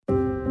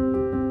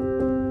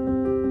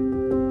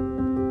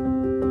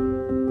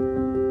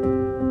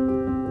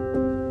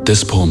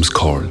This poem's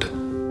called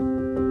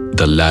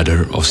The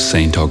Ladder of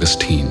St.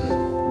 Augustine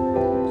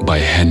by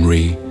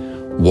Henry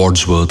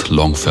Wadsworth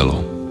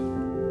Longfellow.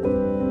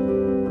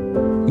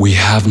 We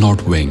have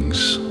not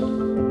wings,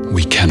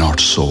 we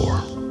cannot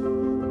soar,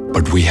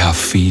 but we have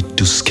feet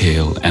to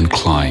scale and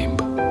climb.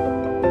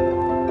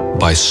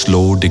 By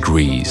slow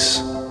degrees,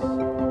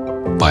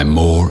 by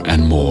more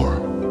and more,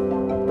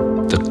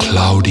 the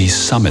cloudy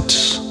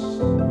summits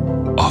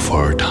of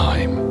our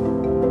time.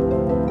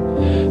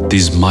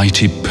 These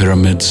mighty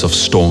pyramids of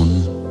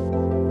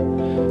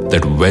stone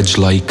that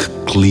wedge-like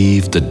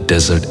cleave the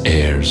desert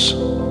airs,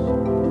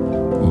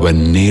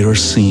 when nearer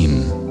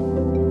seen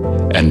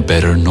and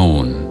better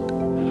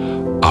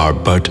known, are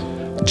but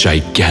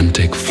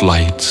gigantic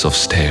flights of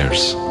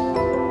stairs.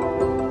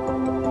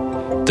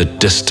 The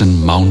distant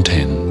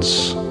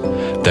mountains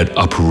that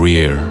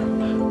uprear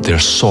their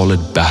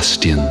solid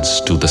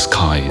bastions to the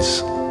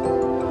skies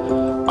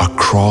are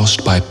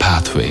crossed by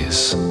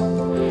pathways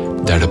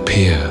that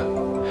appear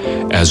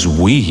as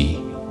we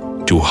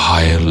to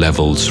higher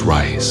levels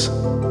rise.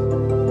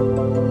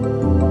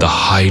 The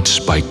heights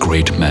by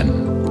great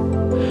men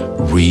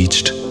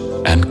reached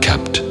and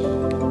kept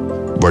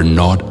were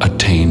not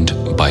attained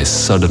by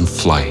sudden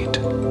flight,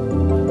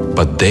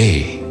 but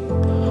they,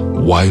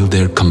 while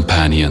their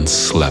companions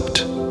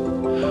slept,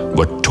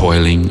 were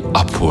toiling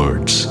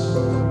upwards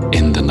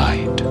in the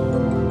night.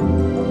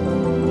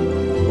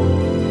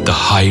 The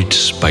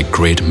heights by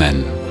great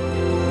men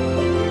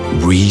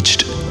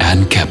reached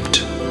and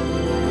kept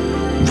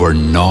were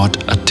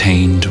not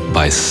attained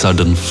by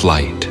sudden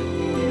flight,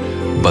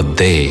 but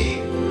they,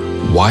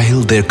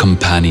 while their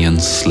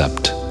companions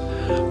slept,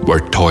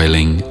 were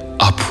toiling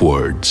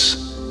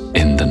upwards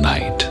in the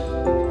night.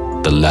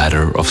 The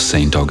Ladder of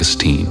St.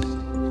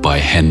 Augustine by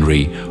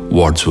Henry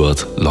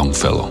Wadsworth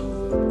Longfellow.